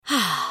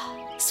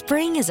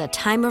Spring is a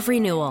time of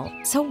renewal,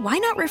 so why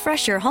not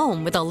refresh your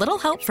home with a little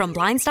help from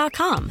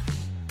Blinds.com?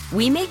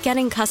 We make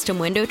getting custom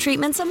window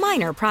treatments a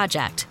minor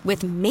project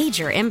with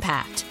major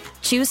impact.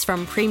 Choose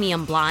from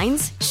premium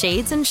blinds,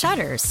 shades, and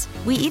shutters.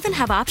 We even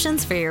have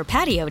options for your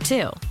patio,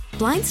 too.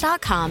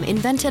 Blinds.com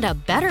invented a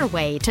better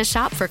way to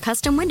shop for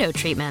custom window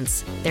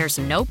treatments. There's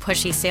no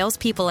pushy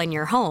salespeople in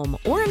your home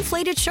or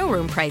inflated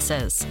showroom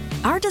prices.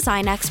 Our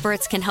design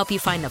experts can help you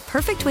find the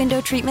perfect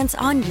window treatments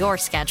on your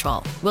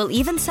schedule. We'll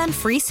even send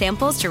free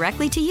samples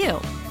directly to you.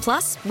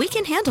 Plus, we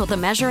can handle the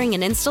measuring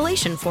and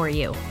installation for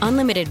you.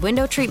 Unlimited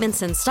window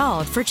treatments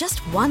installed for just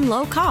one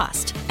low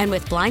cost. And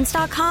with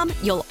Blinds.com,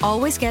 you'll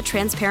always get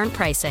transparent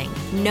pricing.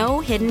 No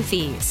hidden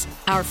fees.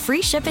 Our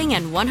free shipping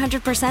and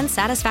 100%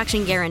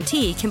 satisfaction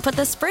guarantee can put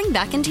the spring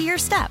back into your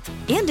step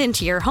and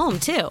into your home,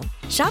 too.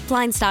 Shop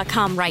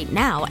Blinds.com right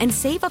now and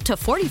save up to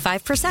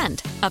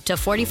 45%. Up to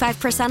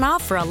 45%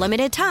 off for a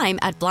limited time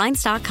at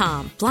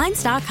Blinds.com.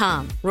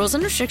 Blinds.com. Rules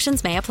and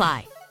restrictions may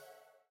apply.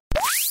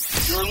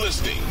 You're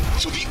listening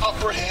to the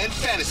Upper Hand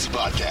Fantasy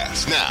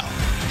Podcast. Now,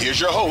 here's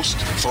your host,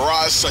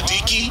 Faraz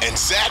Siddiqui and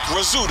Zach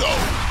Rizzuto.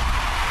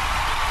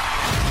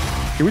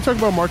 Can we talk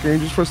about Mark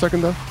Andrews for a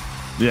second, though?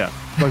 Yeah.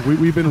 Like,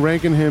 we've been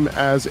ranking him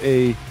as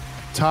a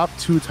top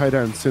 2 tight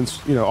end since,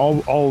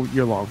 all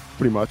year long,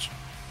 pretty much.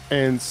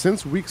 And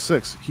since week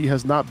 6, he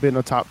has not been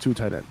a top 2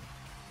 tight end.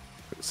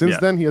 Since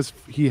then,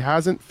 he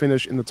hasn't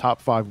finished in the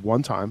top 5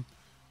 one time.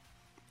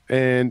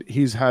 And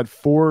he's had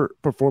 4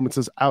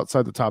 performances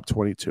outside the top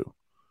 22.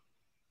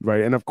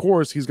 Right. And of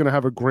course, he's going to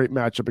have a great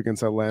matchup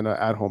against Atlanta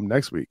at home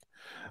next week.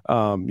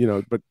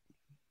 But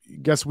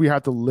guess we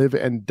have to live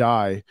and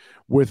die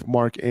with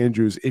Mark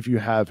Andrews if you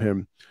have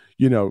him,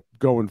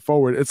 going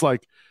forward. It's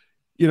like,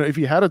 if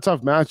he had a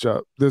tough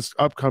matchup this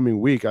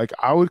upcoming week, like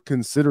I would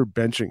consider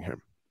benching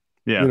him,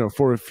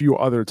 for a few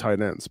other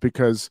tight ends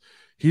because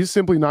he's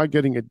simply not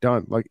getting it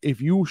done. Like if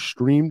you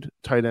streamed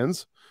tight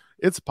ends,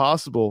 it's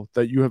possible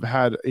that you have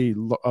had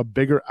a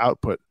bigger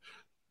output,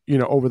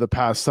 over the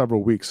past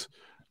several weeks.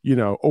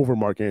 Over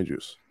Mark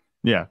Andrews.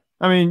 Yeah.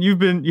 I mean, you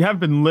have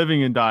been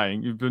living and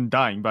dying. You've been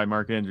dying by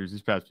Mark Andrews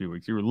these past few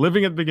weeks. You were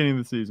living at the beginning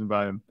of the season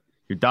by him.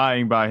 You're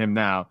dying by him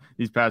now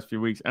these past few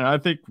weeks. And I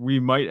think we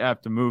might have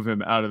to move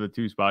him out of the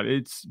 2 spot.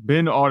 It's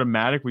been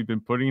automatic. We've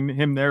been putting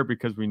him there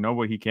because we know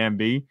what he can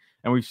be.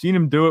 And we've seen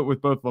him do it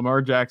with both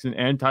Lamar Jackson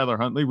and Tyler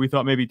Huntley. We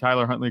thought maybe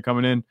Tyler Huntley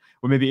coming in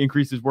would maybe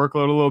increase his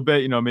workload a little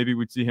bit. Maybe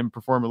we'd see him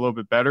perform a little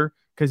bit better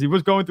because he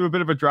was going through a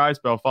bit of a dry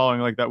spell following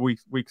like that week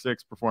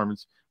 6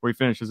 performance where he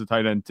finished as a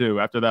tight end too.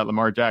 After that,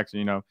 Lamar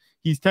Jackson,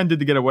 he's tended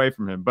to get away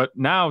from him. But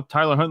now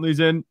Tyler Huntley's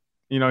in,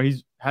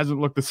 he hasn't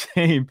looked the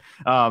same.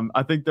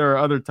 I think there are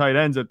other tight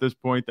ends at this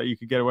point that you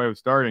could get away with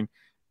starting.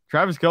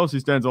 Travis Kelce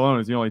stands alone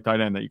as the only tight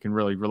end that you can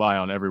really rely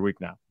on every week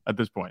now at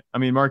this point. I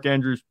mean, Mark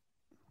Andrews,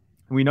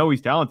 we know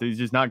he's talented. He's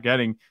just not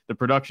getting the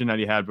production that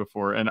he had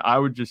before. And I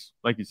would just,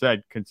 like you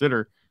said,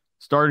 consider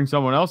starting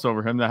someone else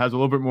over him that has a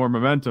little bit more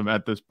momentum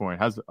at this point,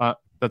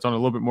 that's on a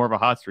little bit more of a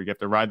hot streak. You have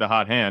to ride the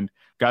hot hand.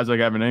 Guys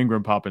like Evan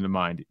Ingram pop into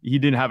mind. He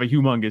didn't have a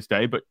humongous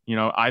day, but,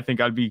 I think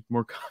I'd be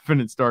more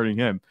confident starting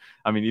him.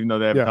 I mean, even though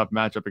they have a tough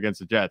matchup against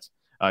the Jets,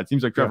 it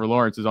seems like Trevor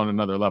Lawrence is on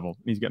another level.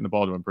 He's getting the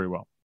ball to him pretty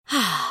well.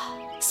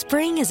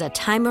 Spring is a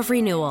time of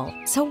renewal,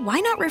 so why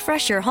not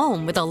refresh your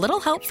home with a little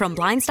help from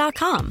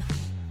Blinds.com?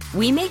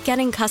 We make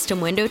getting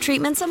custom window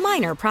treatments a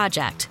minor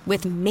project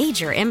with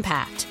major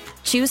impact.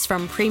 Choose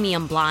from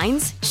premium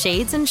blinds,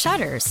 shades, and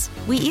shutters.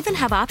 We even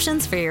have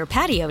options for your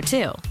patio,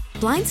 too.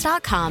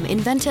 Blinds.com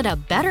invented a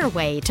better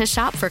way to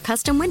shop for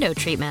custom window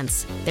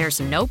treatments. There's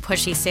no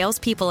pushy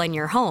salespeople in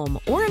your home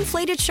or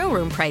inflated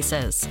showroom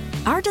prices.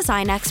 Our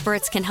design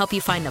experts can help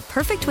you find the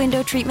perfect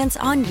window treatments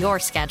on your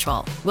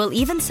schedule. We'll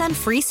even send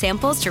free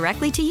samples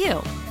directly to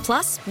you.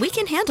 Plus, we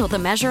can handle the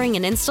measuring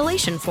and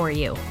installation for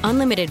you.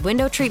 Unlimited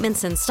window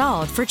treatments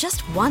installed for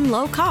just one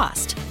low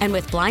cost. And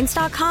with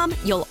Blinds.com,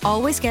 you'll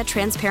always get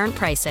transparent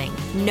pricing.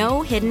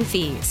 No hidden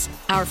fees.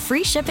 Our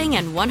free shipping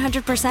and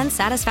 100%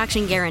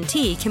 satisfaction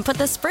guarantee can put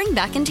the spring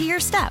back into your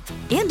step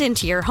and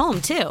into your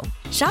home, too.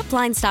 Shop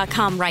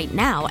Blinds.com right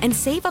now and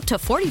save up to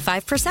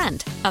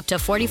 45%. Up to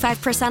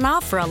 45%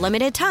 off for a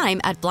limited time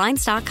at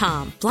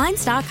Blinds.com.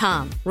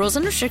 Blinds.com. Rules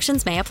and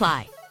restrictions may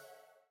apply.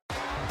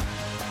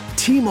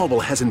 T-Mobile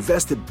has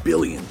invested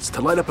billions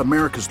to light up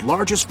America's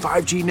largest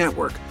 5G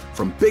network,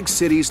 from big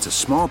cities to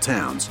small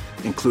towns,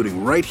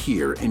 including right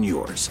here in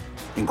yours.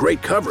 And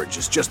great coverage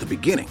is just the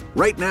beginning.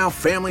 Right now,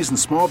 families and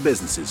small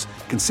businesses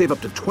can save up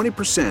to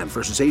 20%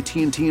 versus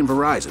AT&T and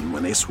Verizon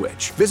when they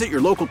switch. Visit your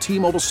local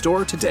T-Mobile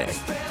store today.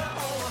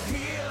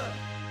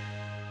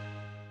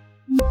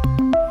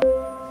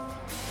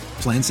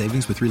 Plan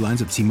savings with 3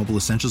 lines of T-Mobile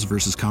Essentials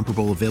versus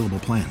comparable available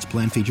plans.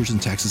 Plan features and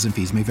taxes and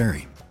fees may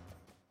vary.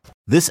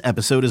 This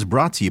episode is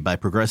brought to you by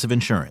Progressive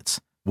Insurance.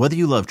 Whether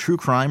you love true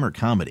crime or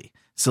comedy,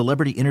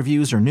 celebrity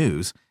interviews or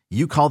news,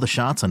 you call the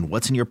shots on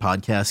what's in your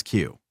podcast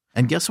queue.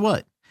 And guess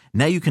what?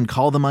 Now you can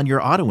call them on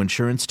your auto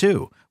insurance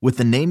too with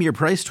the Name Your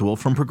Price tool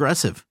from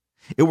Progressive.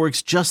 It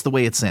works just the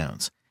way it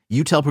sounds.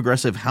 You tell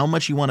Progressive how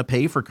much you want to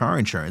pay for car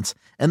insurance,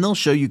 and they'll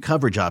show you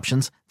coverage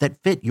options that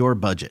fit your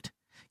budget.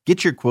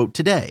 Get your quote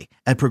today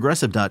at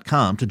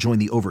Progressive.com to join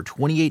the over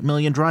 28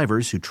 million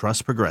drivers who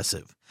trust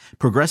Progressive.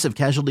 Progressive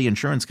Casualty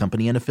Insurance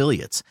Company and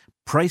Affiliates.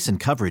 Price and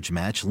coverage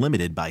match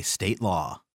limited by state law.